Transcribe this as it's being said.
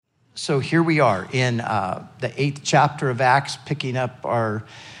So here we are in the 8th chapter of Acts, picking up on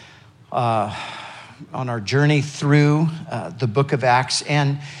our journey through the book of Acts.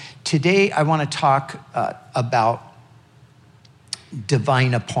 And today I want to talk about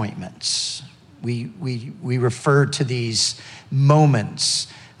divine appointments. We refer to these moments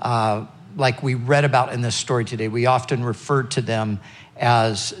like we read about in this story today. We often refer to them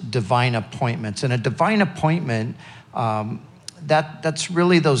as divine appointments. And a divine appointment, that's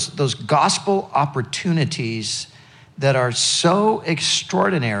really those gospel opportunities that are so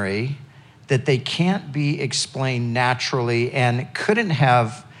extraordinary that they can't be explained naturally and couldn't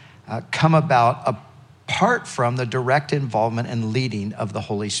have come about apart from the direct involvement and leading of the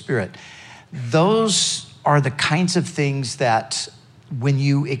Holy Spirit. Those are the kinds of things that when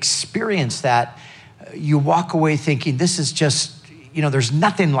you experience that, you walk away thinking, this is just, there's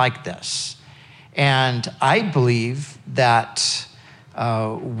nothing like this. And I believe that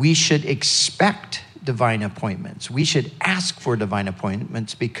we should expect divine appointments. We should ask for divine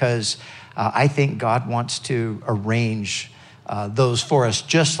appointments because I think God wants to arrange those for us,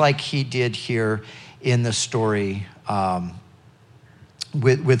 just like he did here in the story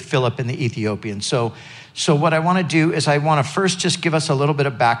with Philip and the Ethiopian. So what I want to do is I want to first just give us a little bit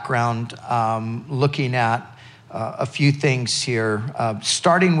of background, looking at a few things here.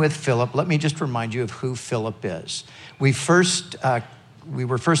 Starting with Philip, let me just remind you of who Philip is. We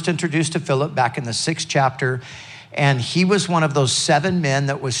were first introduced to Philip back in the 6th chapter, and he was one of those 7 men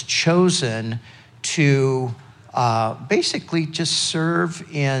that was chosen to basically just serve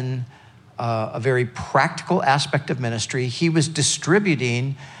in a very practical aspect of ministry. He was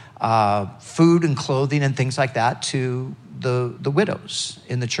distributing food and clothing and things like that to the widows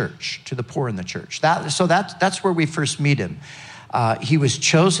in the church, to the poor in the church. That's where we first meet him. He was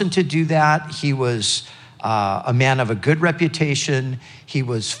chosen to do that. He was a man of a good reputation. He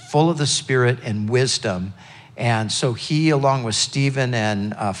was full of the Spirit and wisdom. And so he, along with Stephen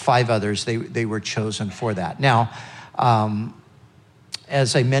and 5 others, they were chosen for that. Now,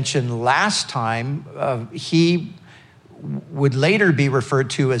 as I mentioned last time, he would later be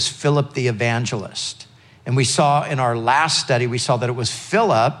referred to as Philip the Evangelist. And we saw in our last study, that it was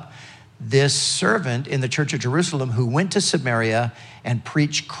Philip, this servant in the church of Jerusalem, who went to Samaria and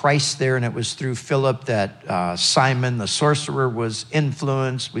preached Christ there. And it was through Philip that Simon the sorcerer was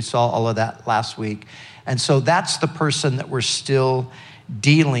influenced. We saw all of that last week. And so that's the person that we're still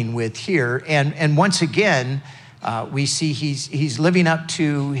dealing with here. And once again, we see he's living up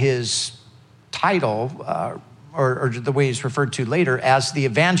to his title, or the way he's referred to later as the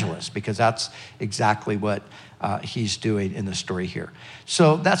evangelist, because that's exactly what he's doing in the story here.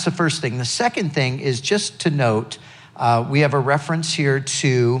 So that's the first thing. The second thing is just to note, we have a reference here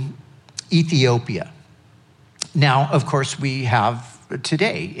to Ethiopia. Now, of course, we have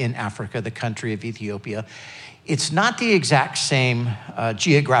today in Africa, the country of Ethiopia. It's not the exact same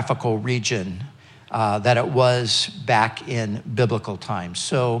geographical region that it was back in biblical times.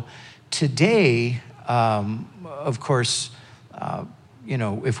 So today, of course,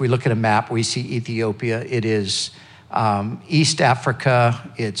 if we look at a map, we see Ethiopia. It is East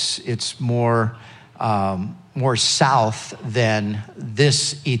Africa. It's more south than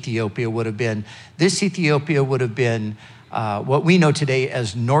this Ethiopia would have been. This Ethiopia would have been what we know today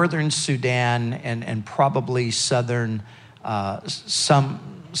as northern Sudan and probably southern,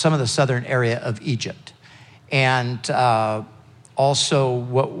 some of the southern area of Egypt. And also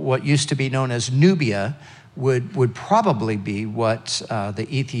what used to be known as Nubia would probably be what the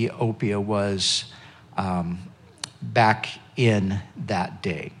Ethiopia was back in that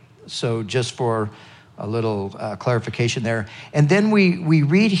day. So just for a little clarification there. And then we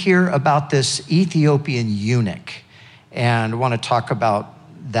read here about this Ethiopian eunuch, and I want to talk about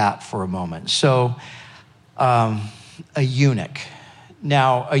that for a moment. So a eunuch.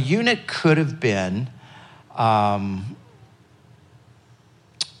 Now, a eunuch could have been,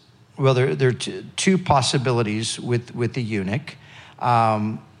 there are two possibilities with the eunuch.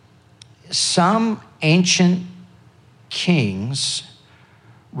 Some ancient kings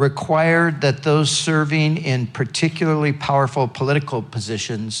required that those serving in particularly powerful political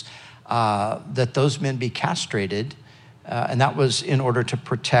positions, that those men be castrated, and that was in order to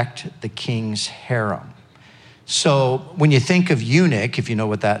protect the king's harem. So when you think of eunuch, if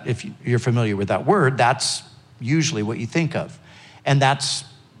you're familiar with that word, that's usually what you think of. And that's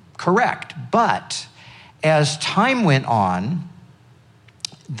correct. But as time went on,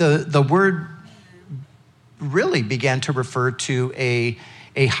 the word really began to refer to a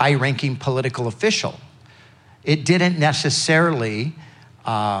high-ranking political official. It didn't necessarily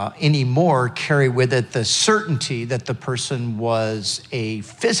anymore carry with it the certainty that the person was a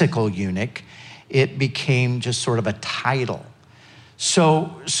physical eunuch. It became just sort of a title.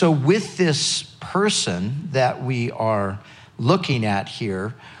 So with this person that we are looking at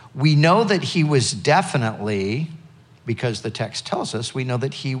here, we know that he was definitely, because the text tells us, we know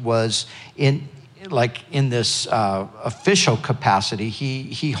that he was in this official capacity.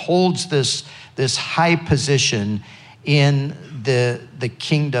 He holds this high position in the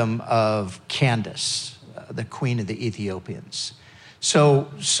kingdom of Candace, the queen of the Ethiopians.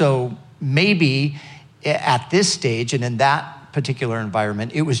 So maybe at this stage and in that particular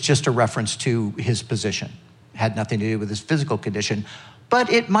environment, it was just a reference to his position. It had nothing to do with his physical condition,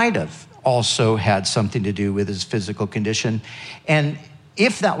 but it might have also had something to do with his physical condition. And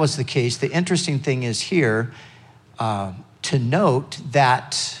if that was the case, the interesting thing is here to note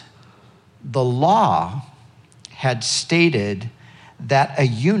that the law had stated that a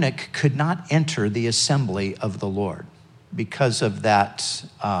eunuch could not enter the assembly of the Lord because of that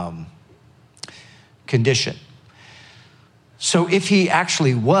condition. So if he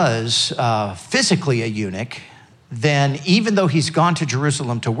actually was physically a eunuch, then even though he's gone to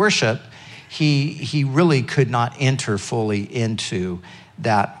Jerusalem to worship, he really could not enter fully into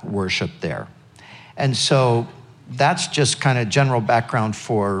that worship there. And so that's just kind of general background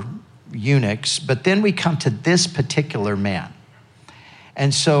for eunuchs. But then we come to this particular man.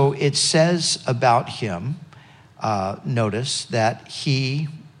 And so it says about him, notice that he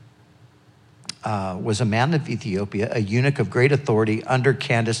was a man of Ethiopia, a eunuch of great authority under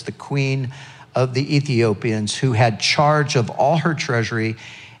Candace, the queen of the Ethiopians, who had charge of all her treasury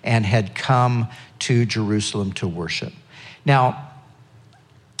and had come to Jerusalem to worship. Now,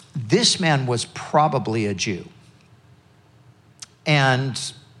 this man was probably a Jew. And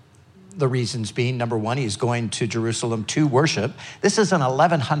the reasons being, number one, he's going to Jerusalem to worship. This is an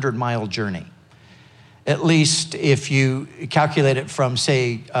 1,100-mile journey. At least if you calculate it from,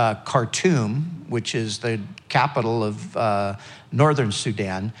 say, Khartoum, which is the capital of northern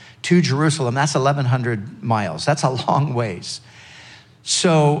Sudan, to Jerusalem, that's 1,100 miles. That's a long ways.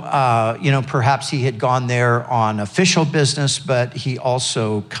 So, perhaps he had gone there on official business, but he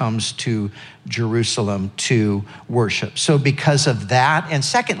also comes to Jerusalem to worship. So because of that, and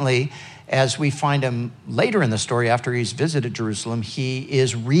secondly, as we find him later in the story, after he's visited Jerusalem, he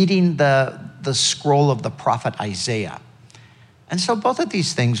is reading the scroll of the prophet Isaiah. And so both of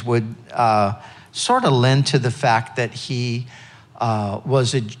these things would sort of lend to the fact that he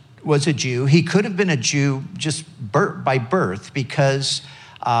was a Jew. He could have been a Jew just by birth, because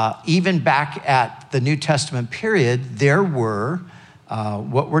even back at the New Testament period, there were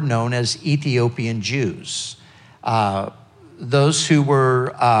what were known as Ethiopian Jews. Those who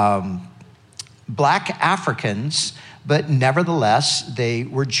were Black Africans, but nevertheless, they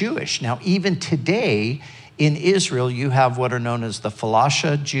were Jewish. Now, even today in Israel, you have what are known as the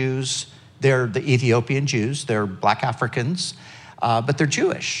Falasha Jews. They're the Ethiopian Jews. They're Black Africans, but they're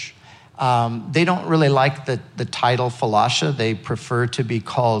Jewish. They don't really like the title Falasha. They prefer to be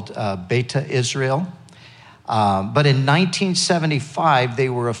called Beta Israel. But in 1975, they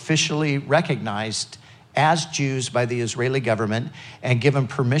were officially recognized as Jews by the Israeli government and given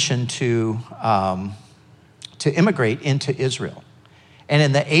permission to immigrate into Israel. And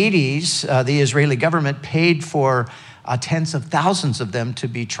in the 80s, the Israeli government paid for tens of thousands of them to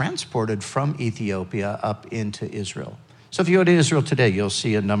be transported from Ethiopia up into Israel. So if you go to Israel today, you'll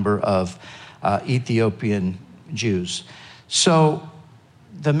see a number of Ethiopian Jews. So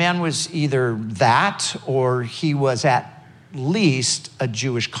the man was either that, or he was at least a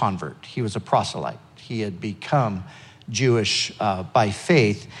Jewish convert. He was a proselyte. He had become Jewish by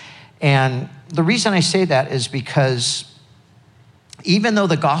faith. And the reason I say that is because even though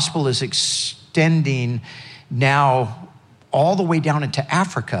the gospel is extending now all the way down into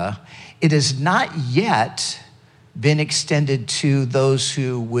Africa, it has not yet been extended to those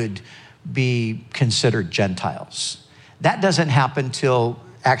who would be considered Gentiles. That doesn't happen till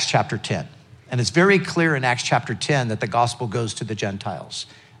Acts chapter 10. And it's very clear in Acts chapter 10 that the gospel goes to the Gentiles.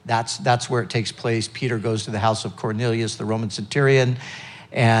 That's where it takes place. Peter goes to the house of Cornelius, the Roman centurion,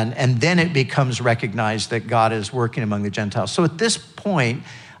 and then it becomes recognized that God is working among the Gentiles. So at this point,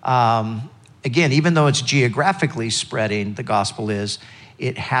 again, even though it's geographically spreading, the gospel is,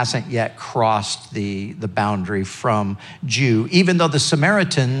 it hasn't yet crossed the boundary from Jew. Even though the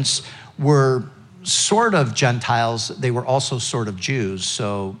Samaritans were sort of Gentiles, they were also sort of Jews.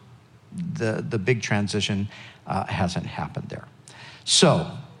 So the big transition hasn't happened there. So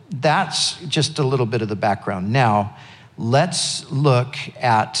that's just a little bit of the background. Now, let's look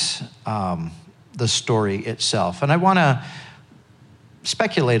at the story itself. And I want to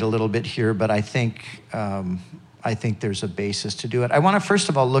speculate a little bit here, but I think there's a basis to do it. I want to first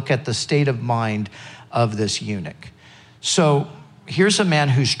of all look at the state of mind of this eunuch. So here's a man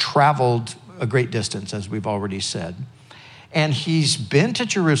who's traveled a great distance, as we've already said, and he's been to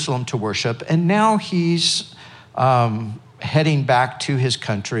Jerusalem to worship, and now he's heading back to his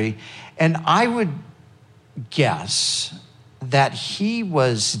country. And I would guess that he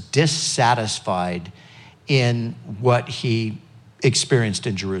was dissatisfied in what he experienced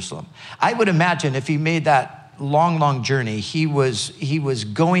in Jerusalem. I would imagine if he made that long journey, he was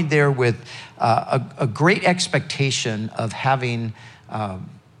going there with a great expectation of having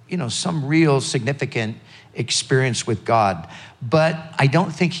some real significant experience with God. But I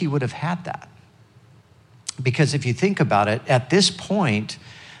don't think he would have had that. Because if you think about it, at this point,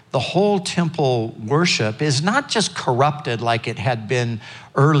 the whole temple worship is not just corrupted like it had been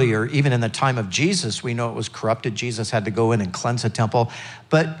earlier. Even in the time of Jesus, we know it was corrupted. Jesus had to go in and cleanse the temple.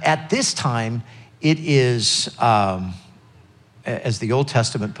 But at this time, it is, as the Old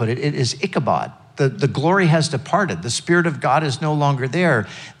Testament put it, it is Ichabod. The glory has departed. The Spirit of God is no longer there.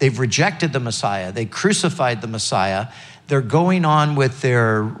 They've rejected the Messiah. They crucified the Messiah. They're going on with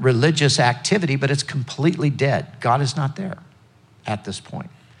their religious activity, but it's completely dead. God is not there at this point.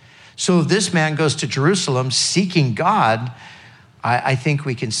 So if this man goes to Jerusalem seeking God, I think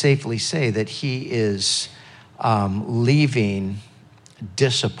we can safely say that he is leaving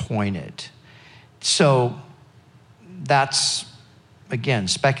disappointed. So that's, again,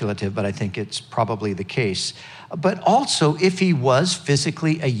 speculative, but I think it's probably the case. But also, if he was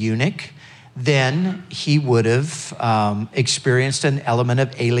physically a eunuch, then he would have experienced an element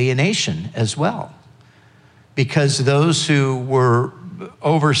of alienation as well. Because those who were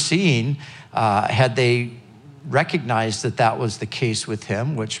overseeing, had they recognized that that was the case with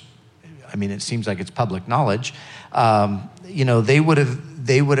him, which, I mean, it seems like it's public knowledge, they would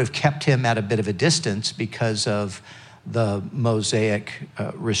have kept him at a bit of a distance because of the Mosaic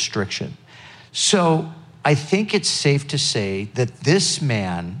restriction. So I think it's safe to say that this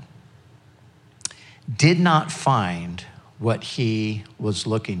man did not find what he was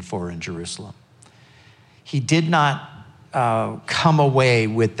looking for in Jerusalem. He did not come away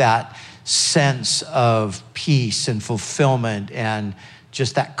with that sense of peace and fulfillment and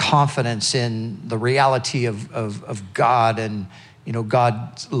just that confidence in the reality of God and,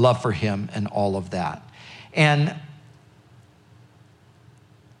 God's love for him and all of that. And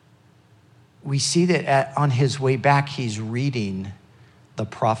we see that on his way back, he's reading the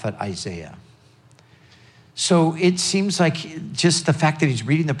prophet Isaiah. So it seems like just the fact that he's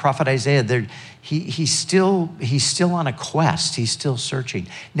reading the prophet Isaiah, he's still on a quest. He's still searching.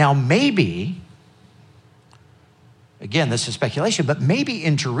 Now, maybe, again, this is speculation, but maybe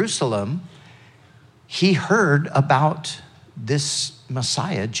in Jerusalem, he heard about this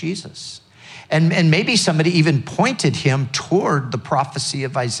Messiah, Jesus. And maybe somebody even pointed him toward the prophecy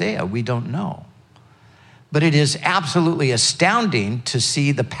of Isaiah. We don't know. But it is absolutely astounding to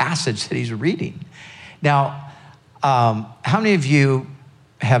see the passage that he's reading. Now, how many of you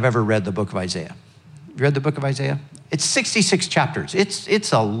have ever read the book of Isaiah? You read the book of Isaiah? It's 66 chapters.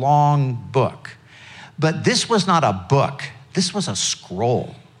 It's a long book. But this was not a book. This was a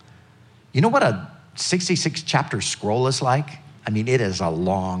scroll. You know what a 66 chapter scroll is like? I mean, it is a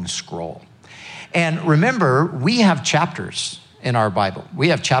long scroll. And remember, we have chapters in our Bible. We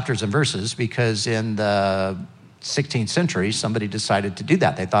have chapters and verses because in the 16th century, somebody decided to do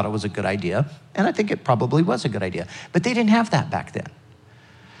that. They thought it was a good idea, and I think it probably was a good idea. But they didn't have that back then.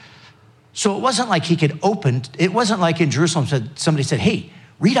 So it wasn't like he could open, it wasn't like in Jerusalem somebody said, hey,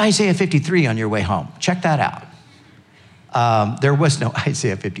 read Isaiah 53 on your way home. Check that out. There was no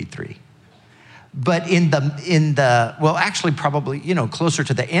Isaiah 53. But actually probably, closer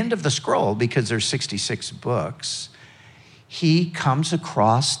to the end of the scroll, because there's 66 books, he comes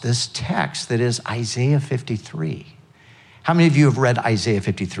across this text that is Isaiah 53. How many of you have read Isaiah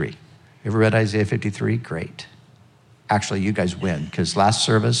 53? You ever read Isaiah 53? Great. Actually, you guys win, because last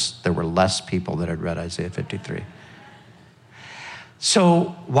service, there were less people that had read Isaiah 53.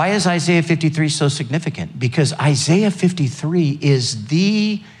 So why is Isaiah 53 so significant? Because Isaiah 53 is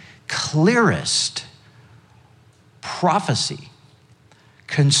the clearest prophecy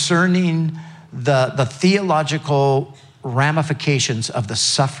concerning the theological ramifications of the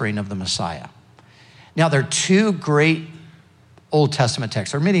suffering of the Messiah. Now, there are two great Old Testament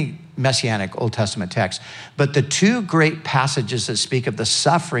texts. There are many messianic Old Testament texts, but the two great passages that speak of the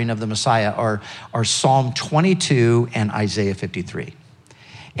suffering of the Messiah are Psalm 22 and Isaiah 53.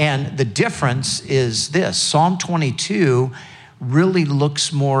 And the difference is this: Psalm 22 really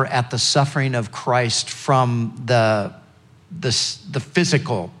looks more at the suffering of Christ from the the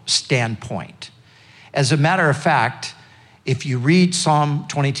physical standpoint. As a matter of fact, if you read Psalm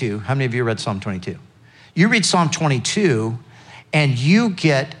 22, how many of you read Psalm 22? You read Psalm 22 and you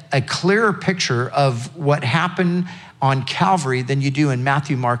get a clearer picture of what happened on Calvary than you do in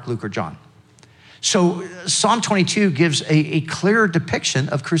Matthew, Mark, Luke, or John. So Psalm 22 gives a clearer depiction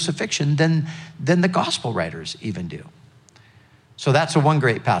of crucifixion than the gospel writers even do. So that's one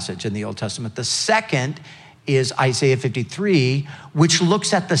great passage in the Old Testament. The second is Isaiah 53, which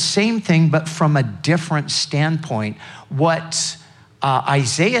looks at the same thing, but from a different standpoint. What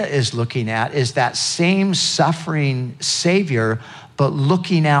Isaiah is looking at is that same suffering Savior, but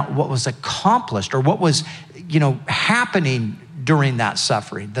looking at what was accomplished or what was, happening during that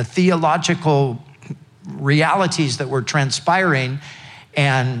suffering, the theological realities that were transpiring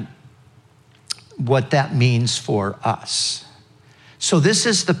and what that means for us. So this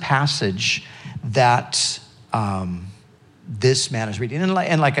is the passage that this man is reading. And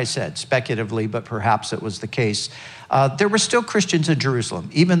like I said, speculatively, but perhaps it was the case, there were still Christians in Jerusalem,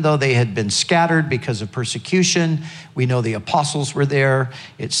 even though they had been scattered because of persecution. We know the apostles were there.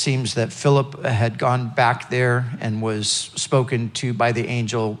 It seems that Philip had gone back there and was spoken to by the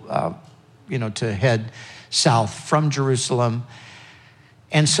angel, to head south from Jerusalem.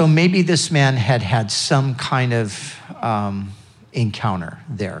 And so maybe this man had some kind of encounter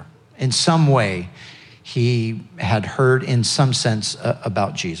there. In some way, he had heard in some sense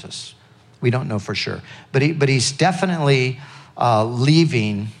about Jesus. We don't know for sure. But he's definitely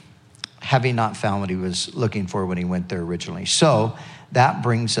leaving, having not found what he was looking for when he went there originally. So that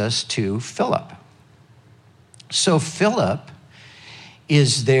brings us to Philip. So Philip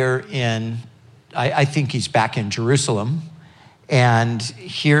is there I think he's back in Jerusalem. And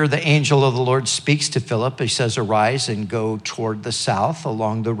here the angel of the Lord speaks to Philip. He says, "Arise and go toward the south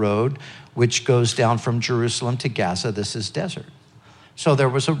along the road, which goes down from Jerusalem to Gaza. This is desert." So there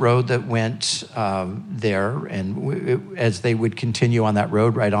was a road that went there, and as they would continue on that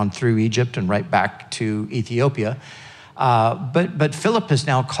road, right on through Egypt and right back to Ethiopia. But Philip is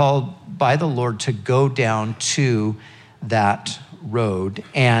now called by the Lord to go down to that road.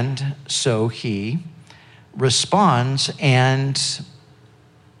 And so he responds, and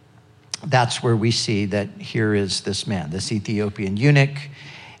that's where we see that here is this man, this Ethiopian eunuch,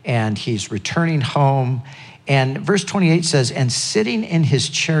 and he's returning home. And verse 28 says, "And sitting in his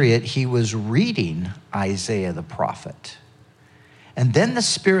chariot, he was reading Isaiah the prophet. And then the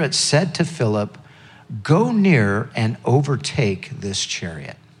Spirit said to Philip, 'Go near and overtake this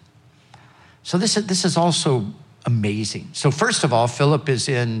chariot.'" So this is also amazing. So first of all, Philip is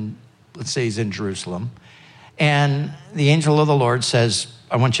let's say he's in Jerusalem. And the angel of the Lord says,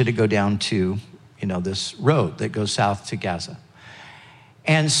 "I want you to go down to, this road that goes south to Gaza."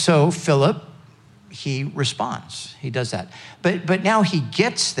 And so Philip, he responds. He does that. But now he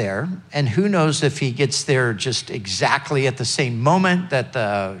gets there, and who knows if he gets there just exactly at the same moment that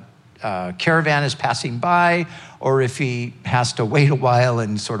the caravan is passing by, or if he has to wait a while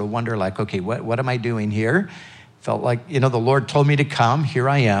and sort of wonder like, okay, what am I doing here? Felt like, the Lord told me to come. Here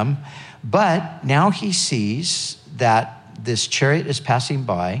I am. But now he sees that this chariot is passing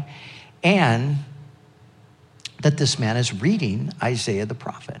by and that this man is reading Isaiah the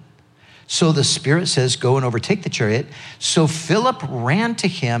prophet. So the Spirit says, "Go and overtake the chariot." So Philip ran to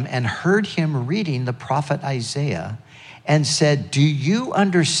him and heard him reading the prophet Isaiah and said, "Do you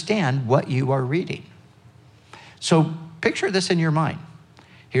understand what you are reading?" So picture this in your mind.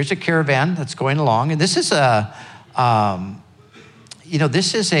 Here's a caravan that's going along, and this is a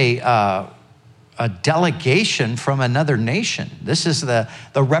delegation from another nation. This is the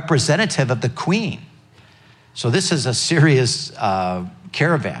representative of the queen. So this is a serious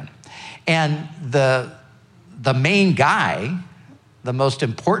caravan. And the main guy, the most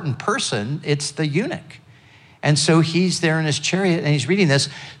important person, it's the eunuch. And so he's there in his chariot and he's reading this.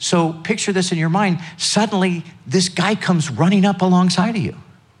 So picture this in your mind. Suddenly, this guy comes running up alongside of you,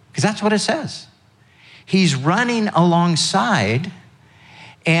 because that's what it says. He's running alongside,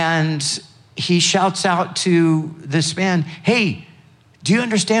 and he shouts out to this man, "Hey, do you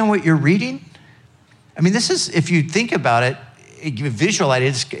understand what you're reading?" I mean, this is, if you think about it,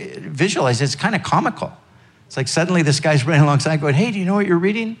 visualize it, it's kind of comical. It's like suddenly this guy's running alongside going, "Hey, do you know what you're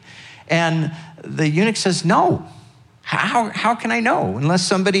reading?" And the eunuch says, "No. How can I know unless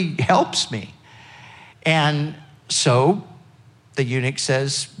somebody helps me?" And so the eunuch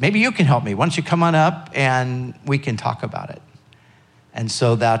says, "Maybe you can help me. Why don't you come on up and we can talk about it?" And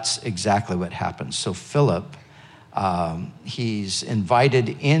so that's exactly what happens. So Philip, he's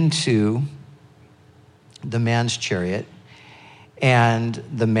invited into the man's chariot, And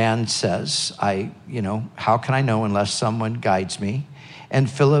the man says, how can I know unless someone guides me? And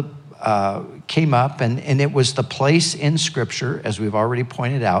Philip came up, and it was the place in Scripture, as we've already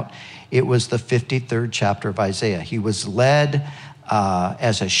pointed out, it was the 53rd chapter of Isaiah. He was led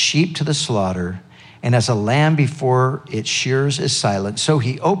as a sheep to the slaughter, and as a lamb before its shears is silent, so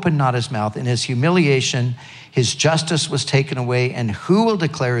he opened not his mouth. In his humiliation, his justice was taken away, and who will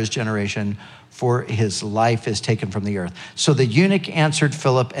declare his generation? For his life is taken from the earth. So the eunuch answered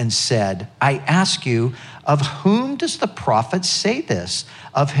Philip and said, I ask you, of whom does the prophet say this?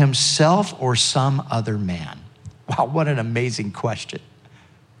 Of himself or some other man? Wow, what an amazing question.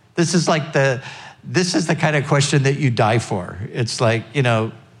 This is the kind of question that you die for. It's like,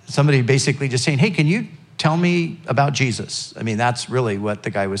 somebody basically just saying, hey, can you tell me about Jesus? I mean, that's really what the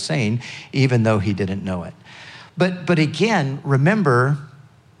guy was saying, even though he didn't know it. But again, remember,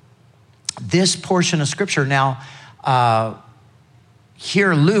 this portion of Scripture now,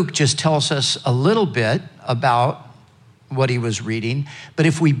 here Luke just tells us a little bit about what he was reading. But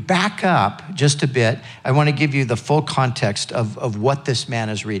if we back up just a bit, I want to give you the full context of what this man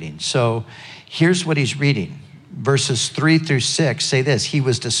is reading. So here's what he's reading. Verses 3-6 say this: he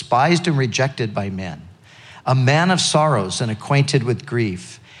was despised and rejected by men, a man of sorrows and acquainted with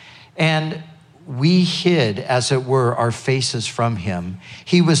grief. And we hid, as it were, our faces from him.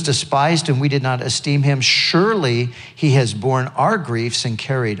 He was despised and we did not esteem him. Surely he has borne our griefs and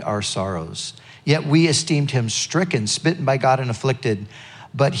carried our sorrows. Yet we esteemed him stricken, smitten by God and afflicted.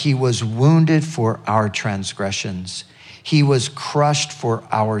 But he was wounded for our transgressions. He was crushed for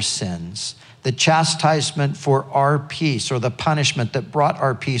our sins. The chastisement for our peace, or the punishment that brought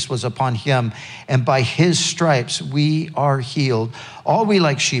our peace, was upon him, and by his stripes we are healed. All we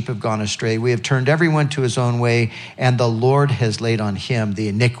like sheep have gone astray. We have turned everyone to his own way, and the Lord has laid on him the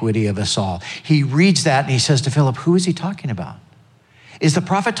iniquity of us all. He reads that and he says to Philip, who is he talking about? Is the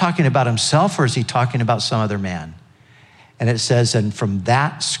prophet talking about himself, or is he talking about some other man? And it says, and from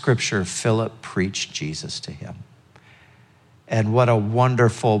that scripture, Philip preached Jesus to him. And what a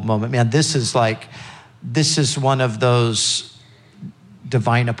wonderful moment. Man, this is one of those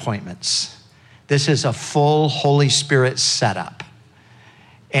divine appointments. This is a full Holy Spirit setup.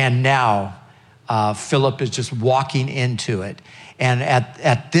 And now Philip is just walking into it. And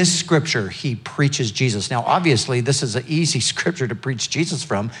at this scripture, he preaches Jesus. Now, obviously, this is an easy scripture to preach Jesus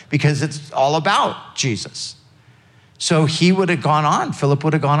from because it's all about Jesus. So Philip would have gone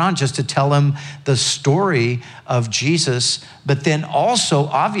on just to tell him the story of Jesus. But then also,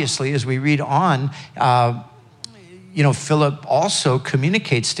 obviously, as we read on, Philip also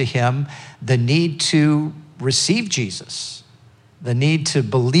communicates to him the need to receive Jesus, the need to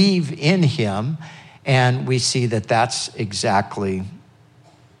believe in him. And we see that that's exactly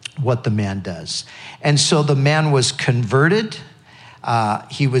what the man does. And so the man was converted.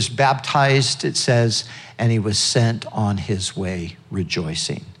 He was baptized, it says, and he was sent on his way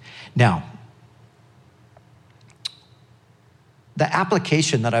rejoicing. Now, the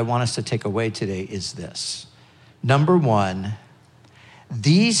application that I want us to take away today is this. Number one,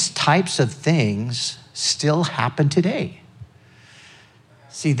 these types of things still happen today.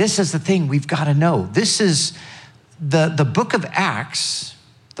 See, this is the thing we've got to know. This is the book of Acts,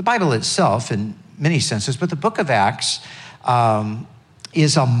 the Bible itself in many senses, but the book of Acts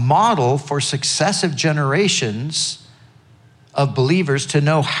is a model for successive generations of believers to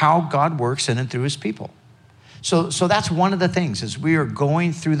know how God works in and through his people. So that's one of the things as we are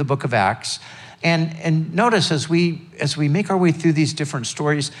going through the book of Acts. And notice as we make our way through these different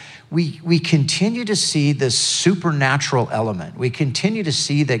stories, we continue to see this supernatural element. We continue to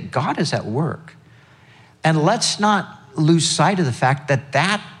see that God is at work. And let's not lose sight of the fact that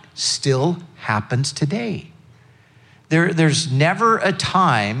that still happens today. There's never a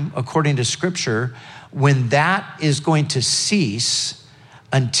time, according to Scripture, when that is going to cease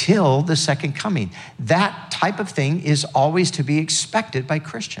until the second coming. That type of thing is always to be expected by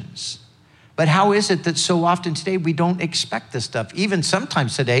Christians. But how is it that so often today we don't expect this stuff? Even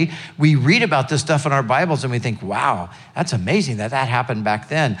sometimes today, we read about this stuff in our Bibles and we think, wow, that's amazing that happened back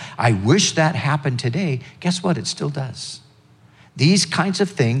then. I wish that happened today. Guess what? It still does. These kinds of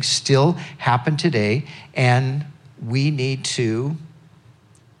things still happen today, and we need to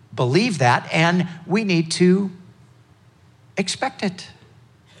believe that, and we need to expect it.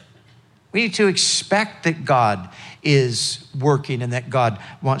 We need to expect that God is working and that God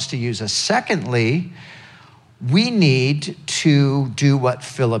wants to use us. Secondly, we need to do what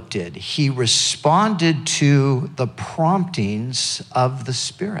Philip did. He responded to the promptings of the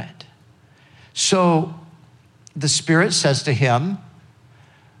Spirit. So the Spirit says to him,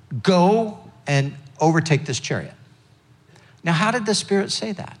 go and overtake this chariot. Now, how did the Spirit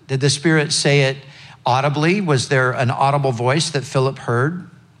say that? Did the Spirit say it audibly? Was there an audible voice that Philip heard?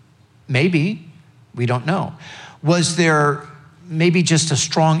 Maybe. We don't know. Was there maybe just a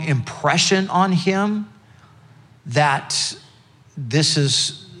strong impression on him that this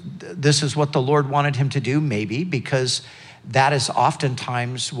is what the Lord wanted him to do? Maybe, because that is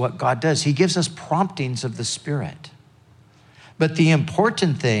oftentimes what God does. He gives us promptings of the Spirit. But the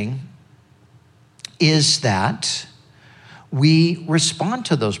important thing is that we respond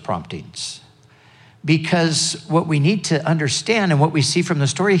to those promptings. Because what we need to understand and what we see from the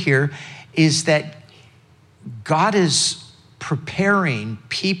story here is that God is preparing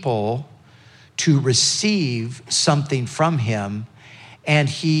people to receive something from him, and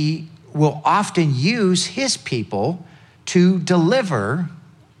he will often use his people to deliver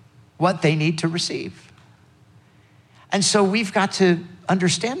what they need to receive. And so we've got to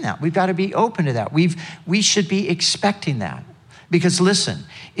understand that. We've got to be open to that. We should be expecting that. Because listen,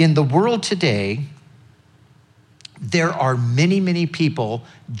 in the world today, there are many, many people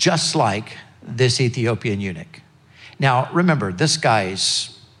just like this Ethiopian eunuch. Now, remember, this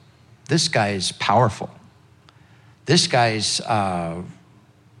guy's powerful. This guy's,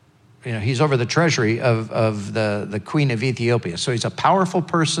 he's over the treasury of the Queen of Ethiopia. So he's a powerful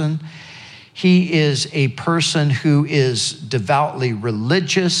person. He is a person who is devoutly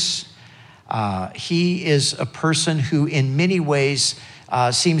religious. He is a person who in many ways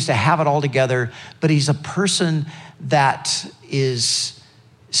seems to have it all together, but he's a person that is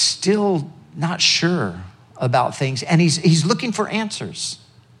still not sure about things, and he's looking for answers.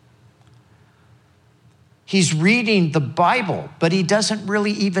 He's reading the Bible, but he doesn't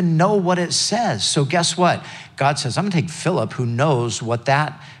really even know what it says. So guess what? God says, I'm going to take Philip, who knows what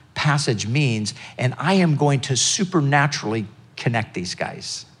that passage means, and I am going to supernaturally connect these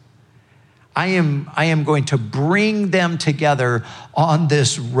guys. I am going to bring them together on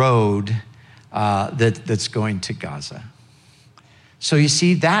this road that's going to Gaza. So you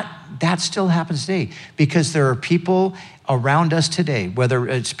see, that still happens today, because there are people around us today, whether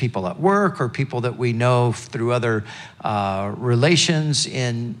it's people at work or people that we know through other relations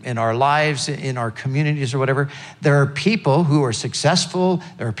in our lives, in our communities or whatever. There are people who are successful.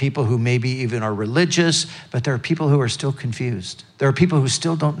 There are people who maybe even are religious, but there are people who are still confused. There are people who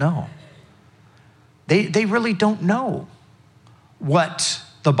still don't know. They really don't know what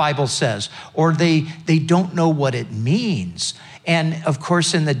the Bible says, or they don't know what it means. And of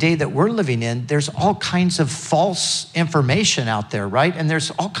course, in the day that we're living in, there's all kinds of false information out there, right? And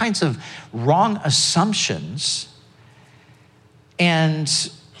there's all kinds of wrong assumptions. And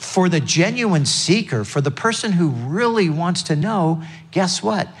for the genuine seeker, for the person who really wants to know, guess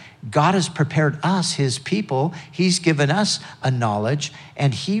what? God has prepared us, his people. He's given us a knowledge,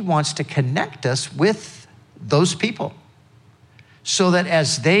 and he wants to connect us with those people, so that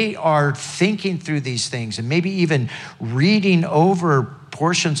as they are thinking through these things and maybe even reading over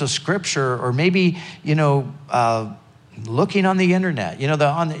portions of scripture, or maybe, looking on the internet,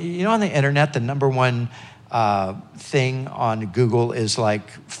 on the internet, the number one thing on Google is like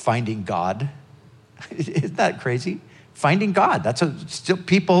finding God. Isn't that crazy? Finding God. That's still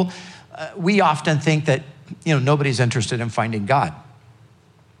people, we often think that, nobody's interested in finding God.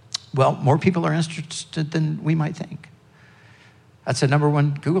 Well, more people are interested than we might think. That's the number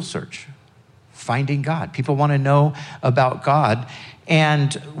one Google search, finding God. People want to know about God.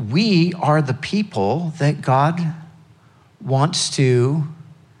 And we are the people that God wants to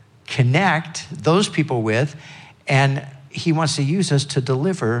connect those people with, and he wants to use us to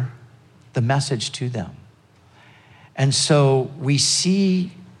deliver the message to them. And so we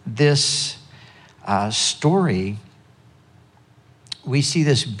see this story. We see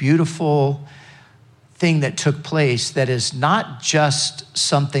this beautiful thing that took place that is not just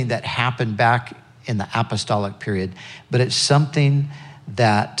something that happened back in the apostolic period, but it's something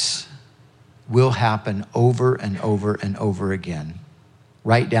that will happen over and over and over again,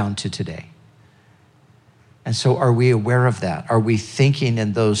 right down to today. And so are we aware of that? Are we thinking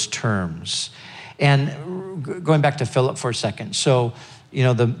in those terms? And going back to Philip for a second. So,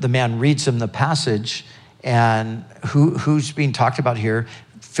 the man reads him the passage, and who's being talked about here?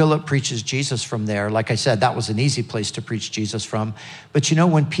 Philip preaches Jesus from there. Like I said, that was an easy place to preach Jesus from. But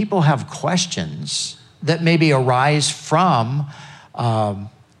when people have questions that maybe arise from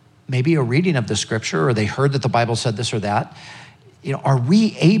maybe a reading of the scripture, or they heard that the Bible said this or that, are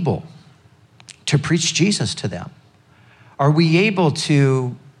we able to preach Jesus to them? Are we able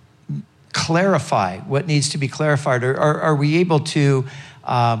to clarify what needs to be clarified? Or are we able to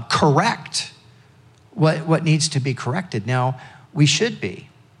correct what needs to be corrected? Now, we should be.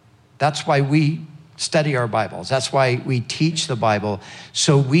 That's why we study our Bibles. That's why we teach the Bible,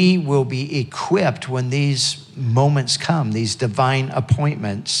 so we will be equipped when these moments come, these divine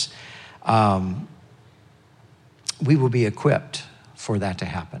appointments. We will be equipped for that to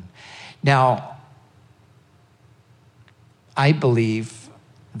happen. Now, I believe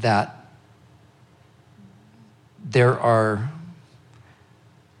that there are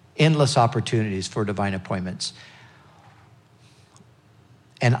endless opportunities for divine appointments.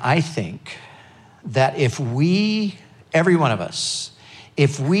 And I think that if we, every one of us,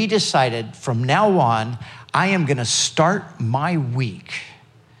 if we decided from now on, I am going to start my week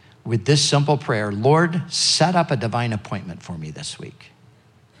with this simple prayer, Lord, set up a divine appointment for me this week.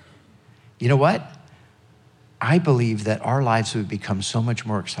 You know what? I believe that our lives would become so much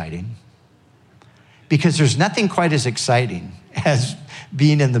more exciting, because there's nothing quite as exciting as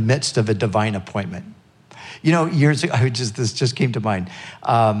being in the midst of a divine appointment. You know, years ago, this just came to mind.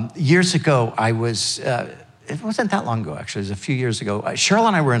 Years ago, I was, it wasn't that long ago, actually. It was a few years ago. Cheryl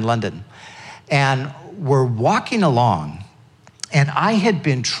and I were in London, and we're walking along, and I had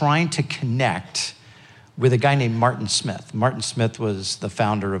been trying to connect with a guy named Martin Smith. Martin Smith was the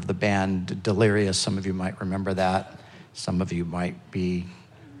founder of the band Delirious. Some of you might remember that. Some of you might be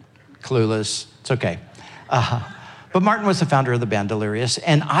clueless. It's okay. But Martin was the founder of the band Delirious,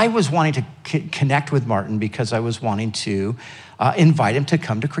 and I was wanting to connect with Martin because I was wanting to invite him to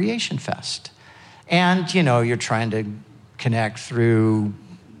come to Creation Fest. And, you know, you're trying to connect through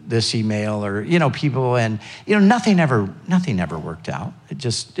this email or, you know, people, and, you know, nothing ever worked out. It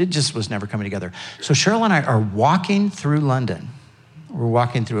just was never coming together. So Cheryl and I are walking through London. We're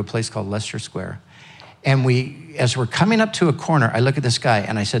walking through a place called Leicester Square. And as we're coming up to a corner, I look at this guy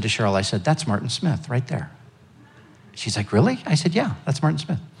and I said to Cheryl, I said, that's Martin Smith right there. She's like, really? I said, yeah, that's Martin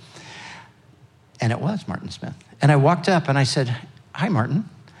Smith. And it was Martin Smith. And I walked up and I said, hi, Martin.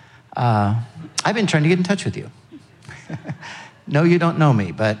 I've been trying to get in touch with you. No, you don't know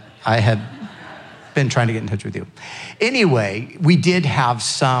me, but I have been trying to get in touch with you. Anyway, we did have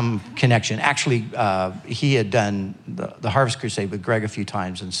some connection. Actually, he had done the Harvest Crusade with Greg a few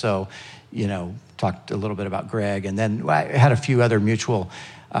times. And so, you know, talked a little bit about Greg. And then I had a few other mutual,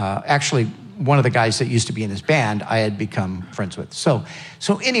 actually, one of the guys that used to be in his band, I had become friends with. So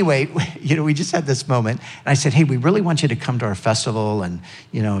anyway, you know, we just had this moment. And I said, hey, we really want you to come to our festival. And,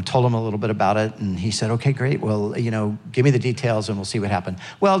 you know, told him a little bit about it. And he said, okay, great. Well, you know, give me the details and we'll see what happened.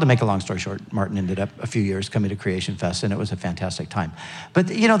 Well, to make a long story short, Martin ended up a few years coming to Creation Fest, and it was a fantastic time.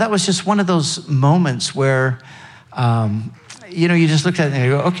 But, you know, that was just one of those moments where, you know, you just looked at it and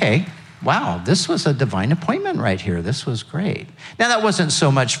you go, okay, wow, this was a divine appointment right here. This was great. Now, that wasn't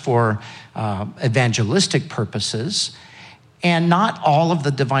so much for evangelistic purposes, and not all of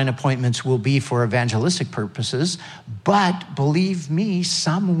the divine appointments will be for evangelistic purposes, but believe me,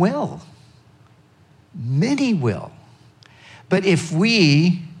 some will. Many will. But if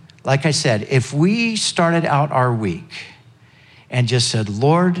we, like I said, if we started out our week and just said,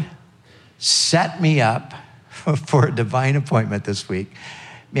 Lord, set me up for a divine appointment this week,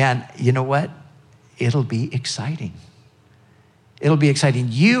 man, you know what? It'll be exciting. It'll be exciting.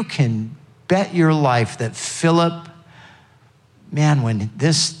 You can bet your life that Philip, man, when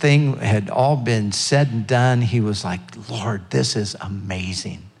this thing had all been said and done, he was like, Lord, this is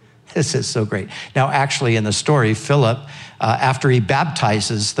amazing. This is so great. Now, actually, in the story, Philip, after he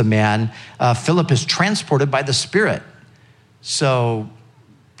baptizes the man, Philip is transported by the Spirit. So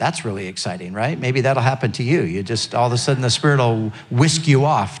that's really exciting, right? Maybe that'll happen to you. You just, all of a sudden, the Spirit will whisk you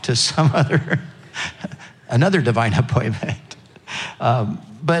off to some another divine appointment.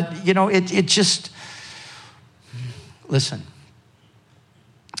 But, you know, it just, listen,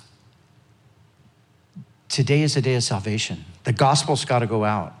 today is a day of salvation. The gospel's got to go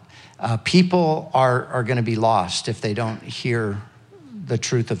out. People are going to be lost if they don't hear the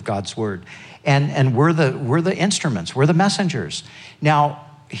truth of God's word. And we're the instruments. We're the messengers. Now,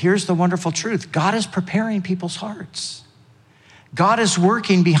 here's the wonderful truth. God is preparing people's hearts. God is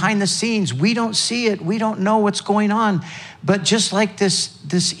working behind the scenes. We don't see it. We don't know what's going on. But just like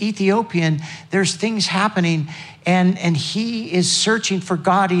this Ethiopian, there's things happening, and he is searching for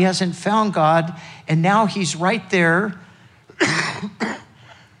God. He hasn't found God, and now he's right there.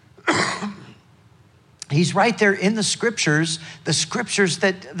 He's right there in the scriptures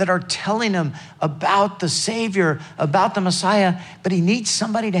that are telling him about the Savior, about the Messiah, but he needs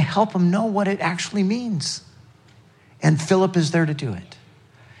somebody to help him know what it actually means. And Philip is there to do it.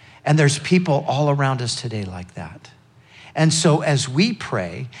 And there's people all around us today like that. And so as we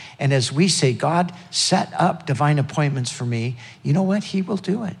pray and as we say, God, set up divine appointments for me, you know what? He will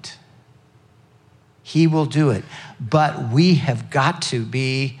do it. He will do it. But we have got to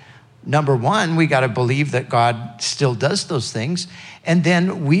be Number one, we got to believe that God still does those things. And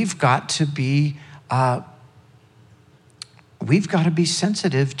then we've got to be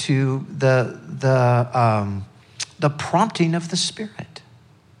sensitive to the prompting of the Spirit.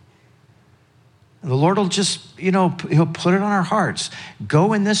 The Lord will just, he'll put it on our hearts.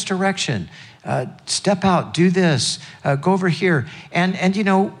 Go in this direction. Step out, do this, go over here. And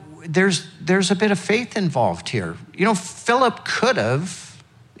there's a bit of faith involved here. Philip could have,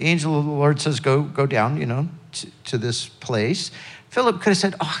 the angel of the Lord says, go down, to this place. Philip could have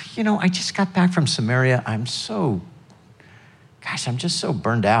said, I just got back from Samaria. I'm just so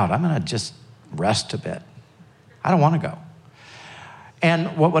burned out. I'm going to just rest a bit. I don't want to go.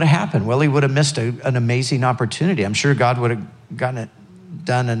 And what would have happened? Well, he would have missed an amazing opportunity. I'm sure God would have gotten it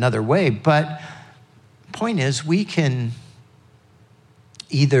done another way. But point is, we can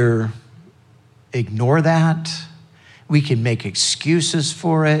either ignore that, we can make excuses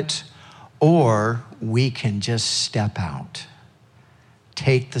for it, or we can just step out.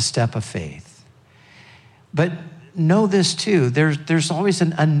 Take the step of faith. But know this too, there's always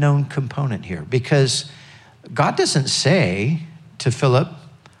an unknown component here, because God doesn't say to Philip,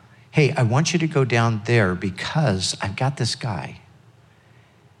 hey, I want you to go down there because I've got this guy.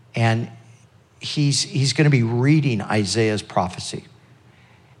 And he's going to be reading Isaiah's prophecy.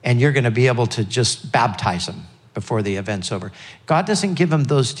 And you're going to be able to just baptize him before the event's over. God doesn't give him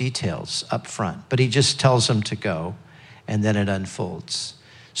those details up front, but he just tells him to go, and then it unfolds.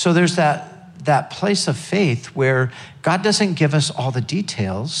 So there's that place of faith where God doesn't give us all the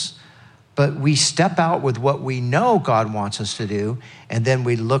details, but we step out with what we know God wants us to do, and then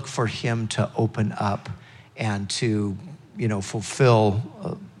we look for him to open up and to,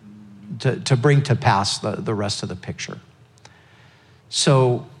 fulfill, to bring to pass the rest of the picture.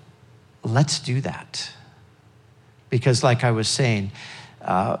 So let's do that. Because like I was saying,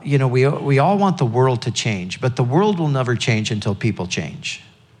 we all want the world to change, but the world will never change until people change.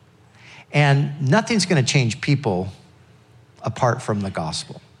 And nothing's going to change people apart from the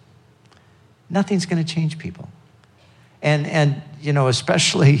gospel. Nothing's going to change people. And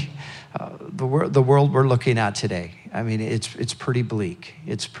especially the world we're looking at today. I mean, it's pretty bleak.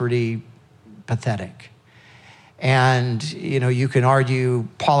 It's pretty pathetic. And, you can argue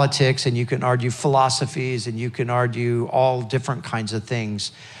politics, and you can argue philosophies, and you can argue all different kinds of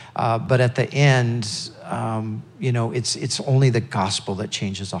things. But at the end, it's only the gospel that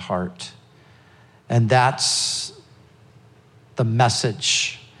changes a heart. And that's the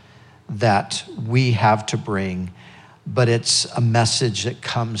message that we have to bring. But it's a message that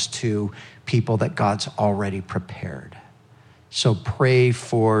comes to people that God's already prepared. So pray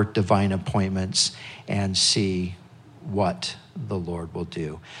for divine appointments and see what the Lord will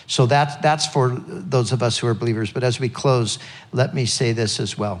do. So that's for those of us who are believers. But as we close, let me say this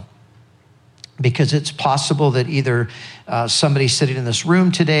as well. Because it's possible that either somebody sitting in this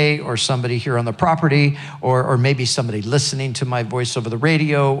room today, or somebody here on the property, or maybe somebody listening to my voice over the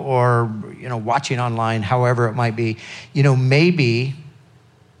radio, or watching online, however it might be, maybe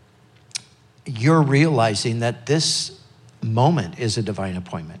you're realizing that this moment is a divine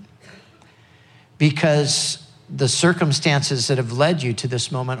appointment, because the circumstances that have led you to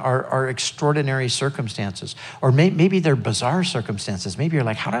this moment are extraordinary circumstances, or maybe they're bizarre circumstances. Maybe you're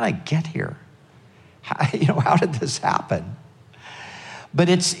like, how did I get here? How did this happen? But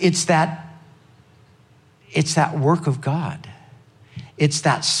it's that work of God. It's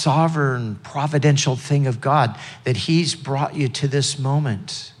that sovereign, providential thing of God that he's brought you to this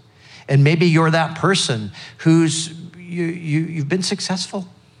moment. And maybe you're that person who's you've been successful.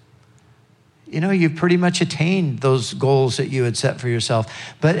 You've pretty much attained those goals that you had set for yourself.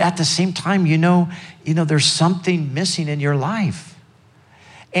 But at the same time, there's something missing in your life.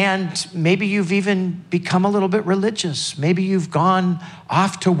 And maybe you've even become a little bit religious. Maybe you've gone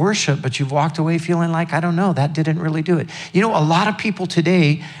off to worship, but you've walked away feeling like, I don't know, that didn't really do it. A lot of people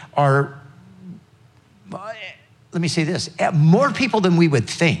today are, let me say this, more people than we would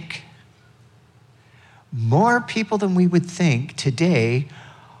think. More people than we would think today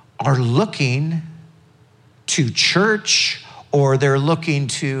are looking to church, or they're looking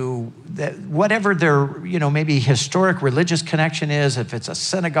to whatever their, maybe historic religious connection is, if it's a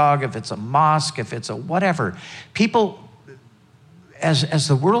synagogue, if it's a mosque, if it's a whatever. People, as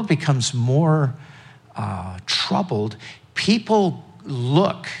the world becomes more troubled, people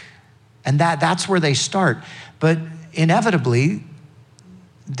look, and that's where they start. But inevitably,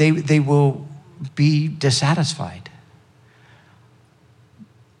 they will be dissatisfied.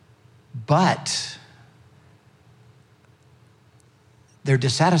 But they're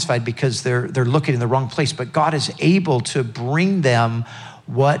dissatisfied because they're looking in the wrong place. But God is able to bring them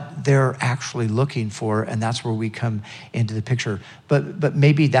what they're actually looking for, and that's where we come into the picture. But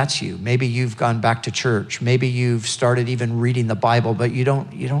maybe that's you. Maybe you've gone back to church. Maybe you've started even reading the Bible, but you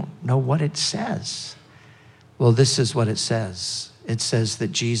don't know what it says. Well, this is what it says. It says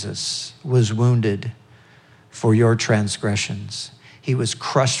that Jesus was wounded for your transgressions. He was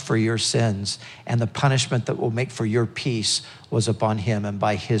crushed for your sins, and the punishment that will make for your peace was upon him, and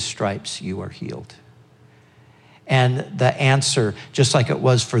by his stripes you are healed. And the answer, just like it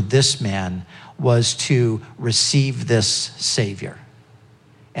was for this man, was to receive this Savior.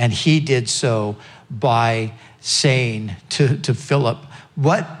 And he did so by saying to Philip,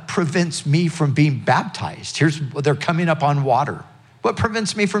 what prevents me from being baptized? They're coming up on water. What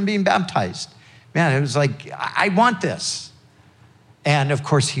prevents me from being baptized? Man, it was like, I want this. And of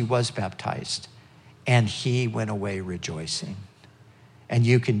course he was baptized, and he went away rejoicing. And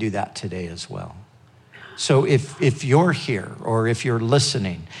you can do that today as well. So if you're here or if you're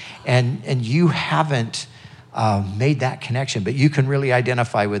listening and you haven't made that connection, but you can really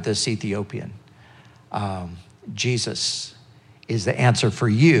identify with this Ethiopian, Jesus is the answer for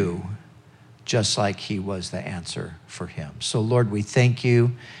you, just like he was the answer for him. So Lord, we thank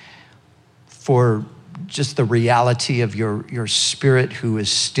you for just the reality of your Spirit who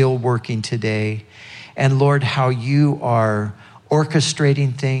is still working today. And Lord, how you are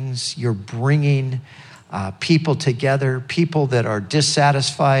orchestrating things. You're bringing people together, people that are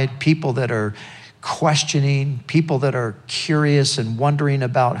dissatisfied, people that are questioning, people that are curious and wondering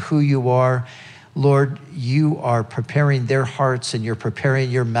about who you are. Lord, you are preparing their hearts, and you're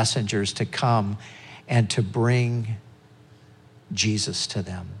preparing your messengers to come and to bring Jesus to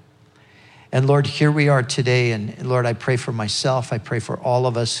them. And Lord, here we are today. And Lord, I pray for myself. I pray for all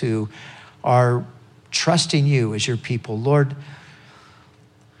of us who are trusting you as your people. Lord,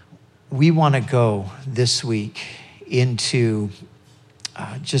 we want to go this week into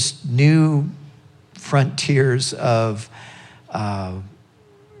just new frontiers of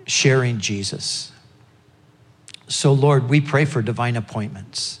sharing Jesus. So Lord, we pray for divine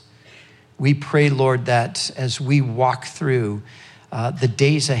appointments. We pray, Lord, that as we walk through the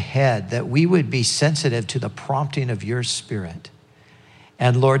days ahead, that we would be sensitive to the prompting of your Spirit.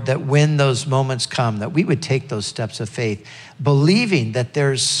 And Lord, that when those moments come, that we would take those steps of faith, believing that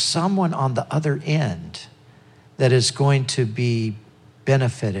there's someone on the other end that is going to be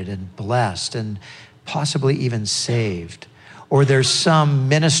benefited and blessed and possibly even saved. Or there's some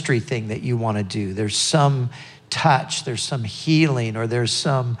ministry thing that you want to do. There's some touch, there's some healing, or there's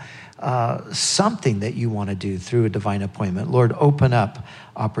some something that you want to do through a divine appointment. Lord, open up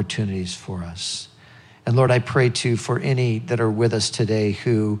opportunities for us. And Lord, I pray too for any that are with us today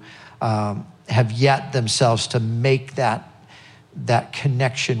who have yet themselves to make that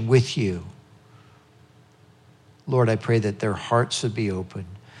connection with you. Lord, I pray that their hearts would be open.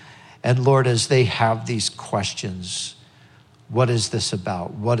 And Lord, as they have these questions, what is this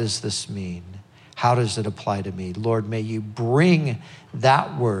about? What does this mean? How does it apply to me? Lord, may you bring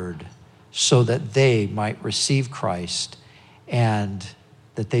that word so that they might receive Christ and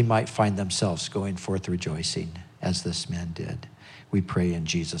that they might find themselves going forth rejoicing as this man did. We pray in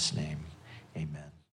Jesus' name.